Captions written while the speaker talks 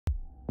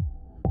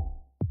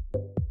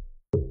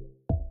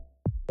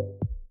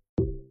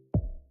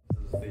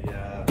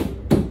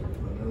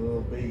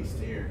beast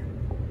here.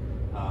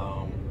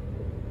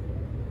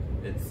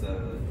 It's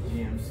a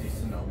GMC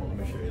Sonoma. Let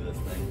me show you this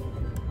thing.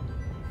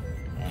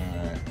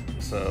 Alright,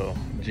 so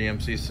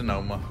GMC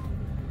Sonoma,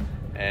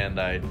 and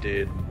I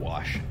did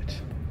wash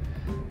it.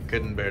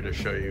 Couldn't bear to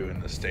show you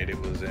in the state it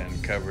was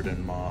in, covered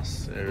in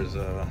moss. There's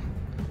a,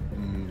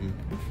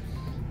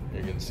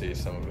 you can see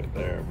some of it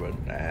there, but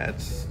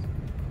it's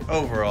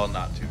overall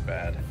not too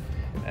bad.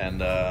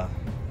 And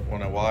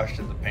when I washed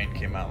it, the paint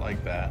came out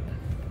like that.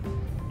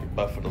 You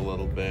buff it a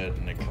little bit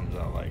and it comes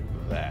out like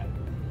that.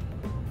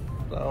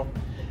 So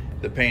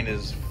the paint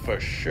is for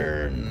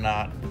sure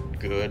not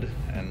good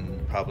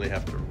and probably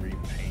have to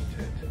repaint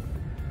it.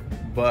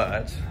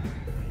 But,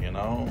 you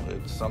know,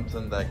 it's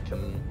something that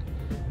can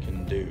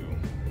do.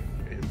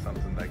 It's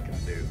something that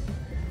can do.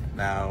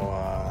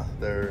 Now,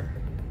 there are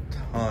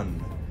a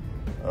ton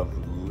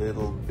of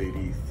little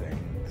bitty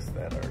things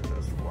that are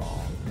just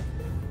wrong.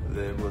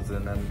 There was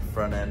an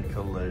front end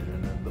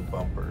collision and the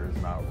bumper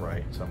is not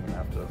right, so I'm gonna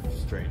have to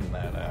straighten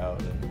that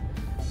out. And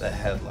the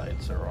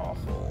headlights are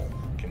awful.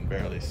 Can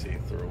barely see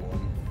through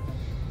them.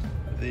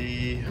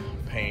 The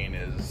paint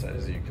is,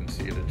 as you can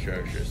see,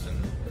 atrocious,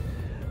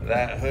 and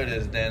that hood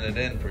is dented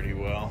in pretty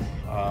well.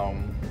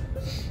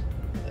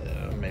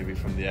 Maybe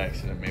from the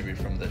accident, maybe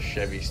from the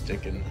Chevy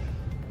sticking.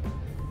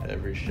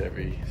 Every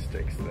Chevy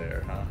sticks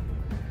there, huh?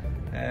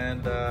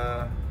 And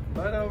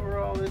but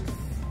overall, it's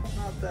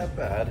not that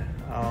bad.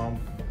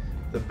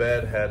 The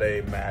bed had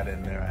a mat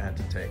in there I had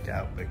to take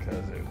out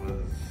because it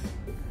was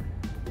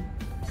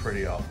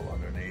pretty awful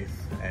underneath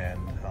and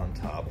on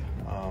top.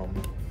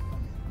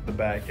 The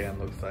back end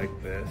looks like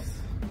this,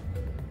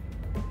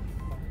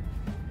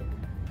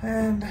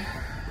 and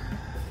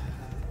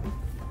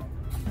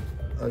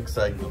looks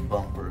like the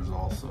bumper is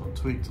also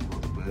tweaked a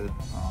little bit,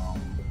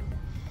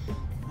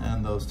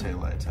 and those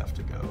taillights have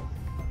to go.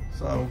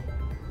 So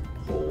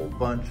whole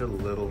bunch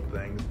of little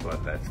things,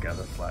 but that's got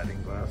a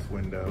sliding glass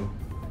window,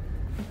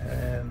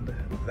 and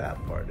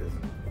that part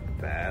isn't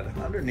bad.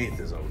 Underneath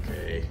is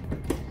okay.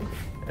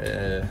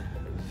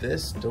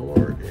 This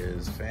door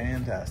is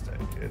fantastic.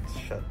 It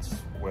shuts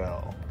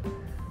well.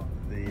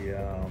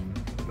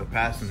 The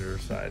passenger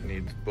side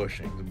needs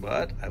bushings,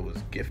 but I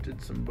was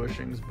gifted some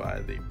bushings by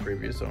the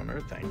previous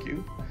owner, thank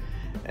you.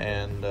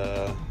 And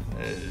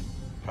it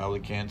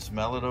probably can't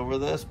smell it over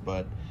this,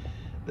 but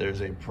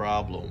there's a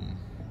problem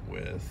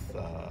with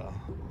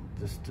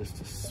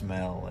just a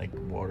smell, like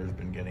water's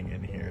been getting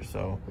in here,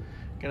 so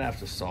gonna have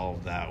to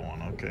solve that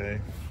one. Okay,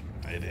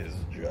 it is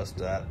just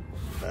that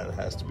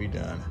has to be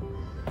done.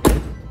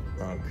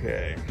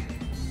 Okay,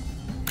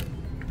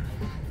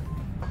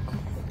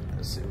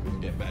 let's see if we can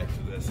get back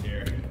to this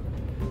here.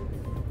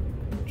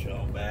 Put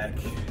y'all back.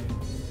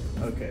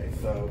 Okay,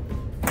 so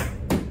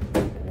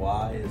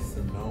why is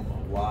Sonoma?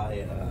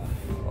 Why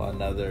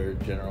another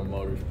General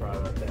Motors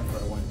product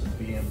after I went to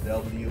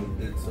BMW and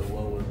did so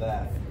well with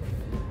that?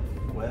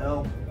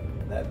 Well,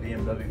 that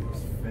BMW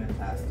was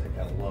fantastic.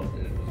 I loved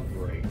it. It was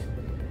great.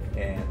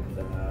 And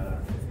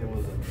it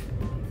was a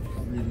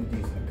really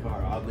decent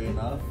car. Oddly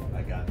enough,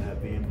 I got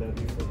that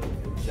BMW for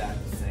the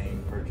exact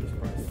same purchase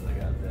price as I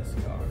got this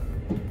car.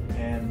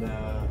 And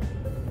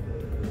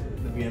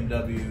the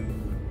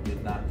BMW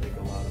did not take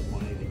a lot of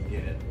money to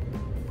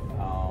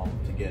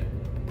get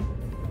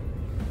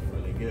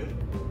really good.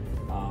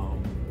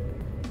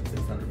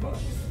 600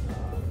 bucks.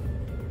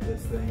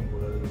 This thing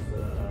was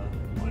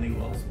money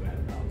well spent.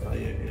 I'll tell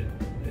you,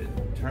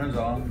 it turns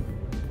on,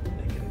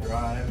 it can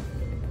drive.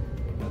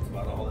 That's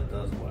about all it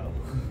does well.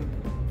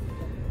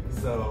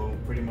 So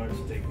pretty much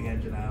take the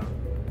engine out,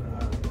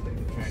 take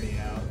the tranny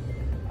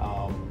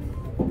out,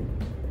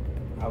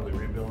 probably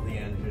rebuild the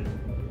engine,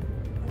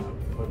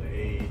 put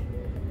a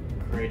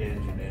crate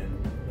engine in,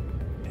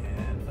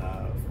 and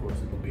of course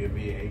it will be a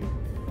V8.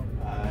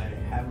 I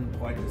haven't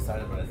quite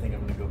decided, but I think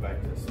I'm going to go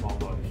back to the small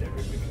block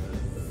Chevy because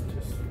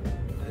it's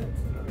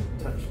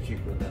a touch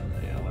cheaper than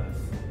the LS,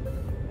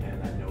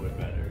 and I know it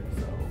better,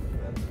 so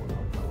that's what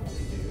I'll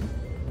probably do.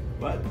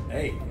 But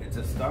hey, it's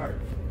a start.